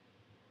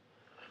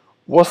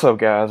What's up,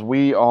 guys?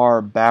 We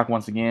are back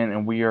once again,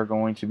 and we are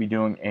going to be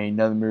doing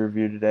another movie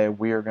review today.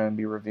 We are going to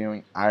be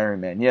reviewing Iron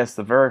Man. Yes,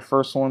 the very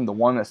first one, the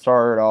one that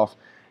started off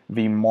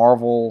the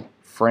Marvel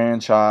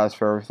franchise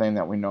for everything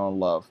that we know and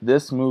love.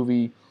 This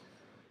movie,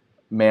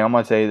 man, I'm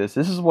gonna tell you this.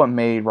 This is what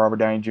made Robert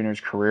Downey Jr.'s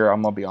career.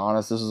 I'm gonna be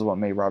honest. This is what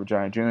made Robert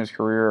Downey Jr.'s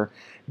career.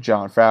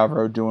 Jon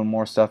Favreau doing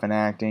more stuff in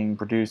acting,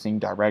 producing,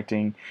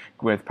 directing,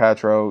 with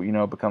Petro,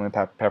 becoming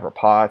Pepper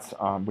Potts.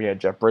 We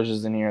had Jeff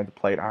Bridges in here that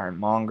played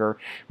Ironmonger.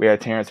 We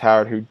had Terrence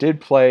Howard who did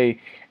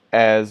play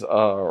as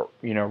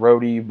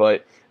Rhodey,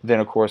 but then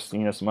of course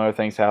some other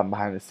things happened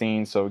behind the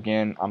scenes. So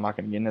again, I'm not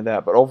going to get into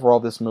that. But overall,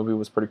 this movie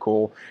was pretty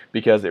cool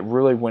because it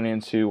really went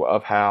into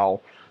of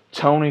how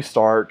Tony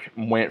Stark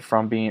went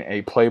from being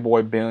a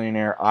playboy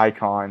billionaire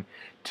icon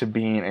to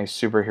being a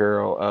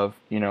superhero of,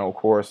 of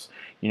course,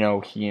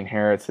 he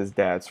inherits his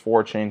dad's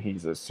fortune.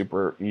 He's a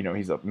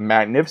he's a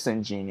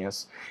magnificent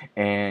genius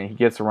and he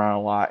gets around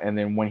a lot. And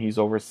then when he's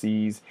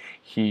overseas,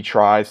 he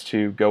tries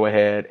to go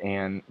ahead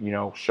and,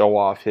 show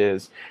off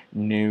his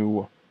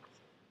new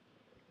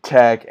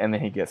tech, and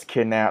then he gets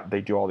kidnapped.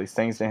 They do all these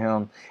things to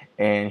him,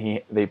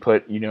 and they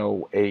put,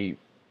 a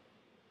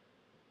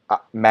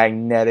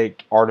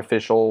magnetic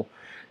artificial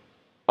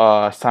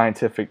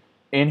scientific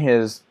in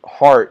his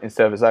heart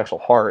instead of his actual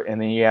heart,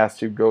 and then he has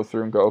to go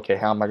through and go, okay,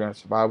 how am I going to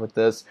survive with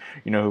this?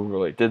 Who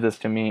really did this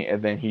to me?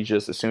 And then he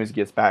just, as soon as he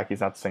gets back, he's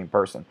not the same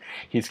person.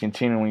 He's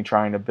continually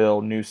trying to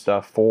build new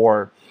stuff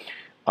for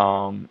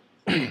um,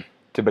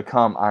 to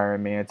become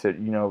Iron Man, to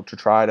to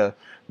try to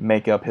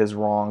make up his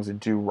wrongs and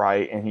do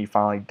right, and he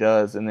finally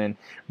does. And then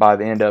by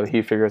the end of it,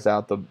 he figures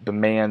out the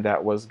man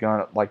that was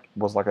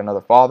like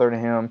another father to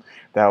him,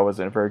 that was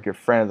a very good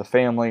friend of the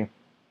family,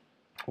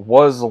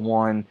 was the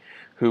one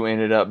who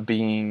ended up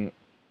being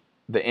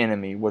the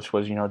enemy, which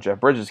was Jeff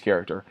Bridges'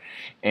 character.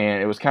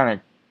 And it was kind of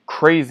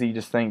crazy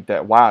to think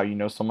that, wow,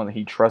 someone that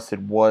he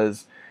trusted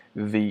was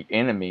the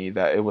enemy,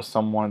 that it was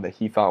someone that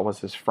he thought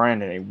was his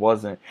friend and it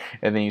wasn't.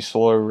 And then he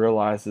slowly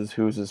realizes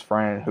who's his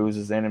friend, who's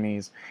his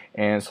enemies,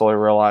 and slowly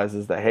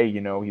realizes that, hey,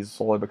 he's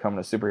slowly becoming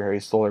a superhero.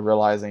 He's slowly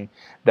realizing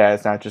that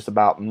it's not just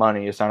about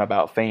money, it's not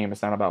about fame,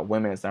 it's not about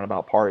women, it's not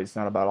about parties, it's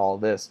not about all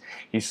this.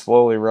 He's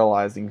slowly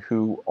realizing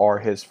who are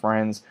his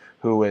friends,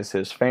 who is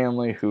his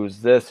family,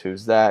 who's this,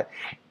 who's that.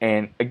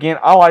 And again,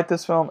 I like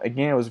this film.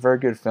 Again, it was a very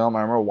good film.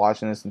 I remember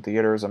watching this in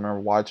theaters. I remember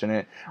watching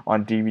it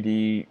on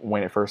DVD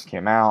when it first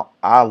came out.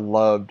 I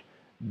loved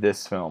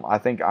this film. I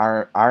think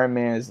Iron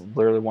Man is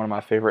literally one of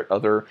my favorite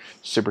other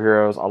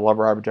superheroes. I love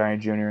Robert Downey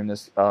Jr. in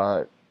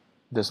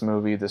this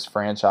movie, this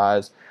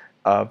franchise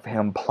of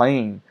him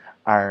playing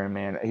Iron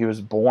Man. He was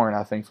born,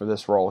 I think, for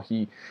this role.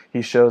 He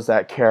shows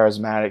that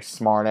charismatic,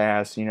 smart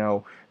ass,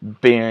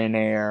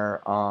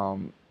 billionaire,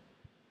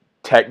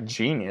 tech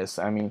genius.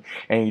 I mean,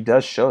 and he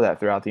does show that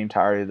throughout the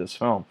entirety of this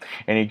film.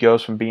 And he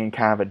goes from being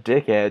kind of a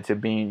dickhead to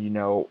being,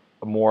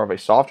 more of a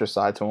softer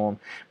side to him,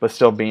 but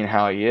still being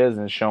how he is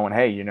and showing,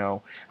 hey,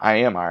 I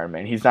am Iron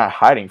Man. He's not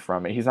hiding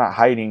from it. He's not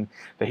hiding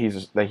that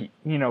he's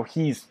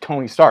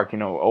Tony Stark.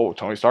 Oh,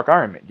 Tony Stark,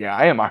 Iron Man. Yeah,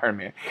 I am Iron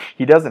Man.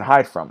 He doesn't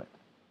hide from it.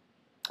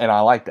 And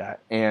I like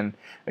that. And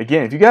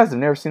again, if you guys have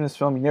never seen this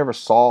film, you never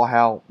saw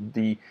how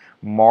the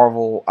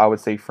Marvel, I would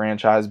say,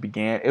 franchise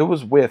began. It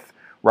was with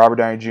Robert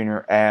Downey Jr.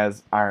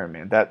 as Iron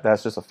Man.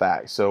 That's just a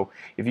fact. So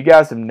if you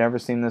guys have never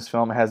seen this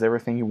film, it has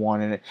everything you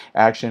want in it: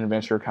 action,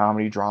 adventure,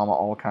 comedy, drama,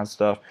 all kinds of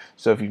stuff.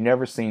 So if you've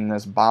never seen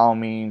this, by all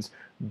means,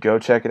 go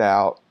check it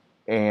out,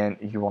 and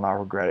you will not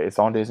regret it. It's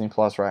on Disney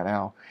Plus right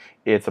now.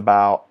 It's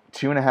about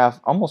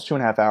almost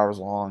 2.5 hours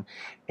long.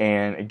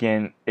 And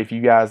again, if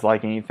you guys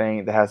like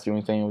anything that has to do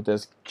anything with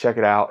this, check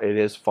it out. It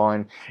is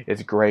fun.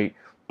 It's great.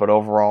 But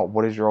overall,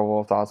 what is your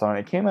overall thoughts on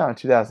it? It came out in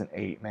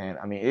 2008, man.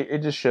 I mean, it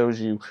just shows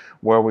you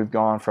where we've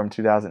gone from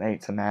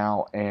 2008 to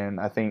now. And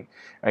I think,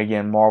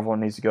 again, Marvel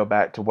needs to go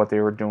back to what they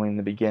were doing in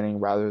the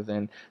beginning rather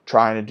than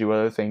trying to do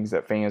other things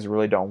that fans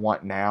really don't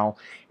want now.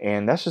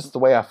 And that's just the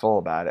way I feel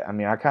about it. I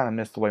mean, I kind of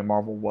miss the way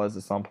Marvel was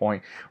at some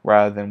point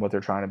rather than what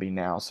they're trying to be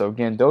now. So,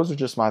 again, those are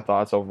just my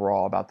thoughts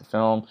overall about the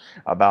film,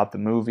 about the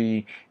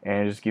movie,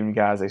 and just giving you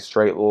guys a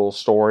straight little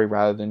story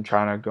rather than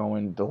trying to go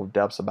into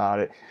depths about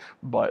it.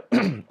 But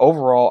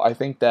overall, I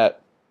think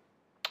that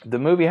the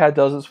movie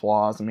does its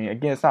flaws. I mean,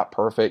 again, it's not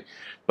perfect,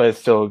 but it's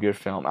still a good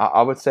film.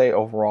 I would say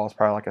overall it's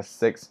probably like a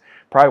 6,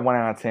 probably 1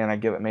 out of 10. I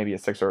give it maybe a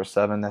 6 or a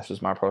 7. That's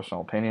just my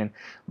personal opinion.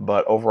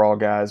 But overall,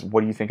 guys,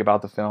 what do you think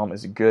about the film?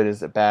 Is it good?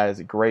 Is it bad? Is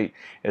it great?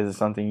 Is it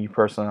something you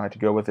personally like to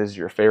go with? Is it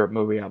your favorite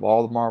movie out of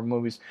all the Marvel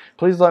movies?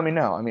 Please let me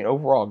know. I mean,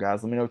 overall,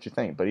 guys, let me know what you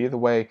think. But either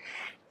way,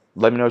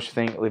 let me know what you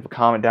think. Leave a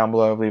comment down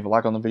below. Leave a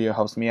like on the video. It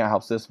helps me out.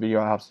 Helps this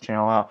video out. Helps the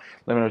channel out.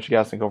 Let me know what you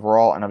guys think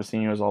overall. And I'll be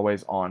seeing you as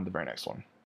always on the very next one.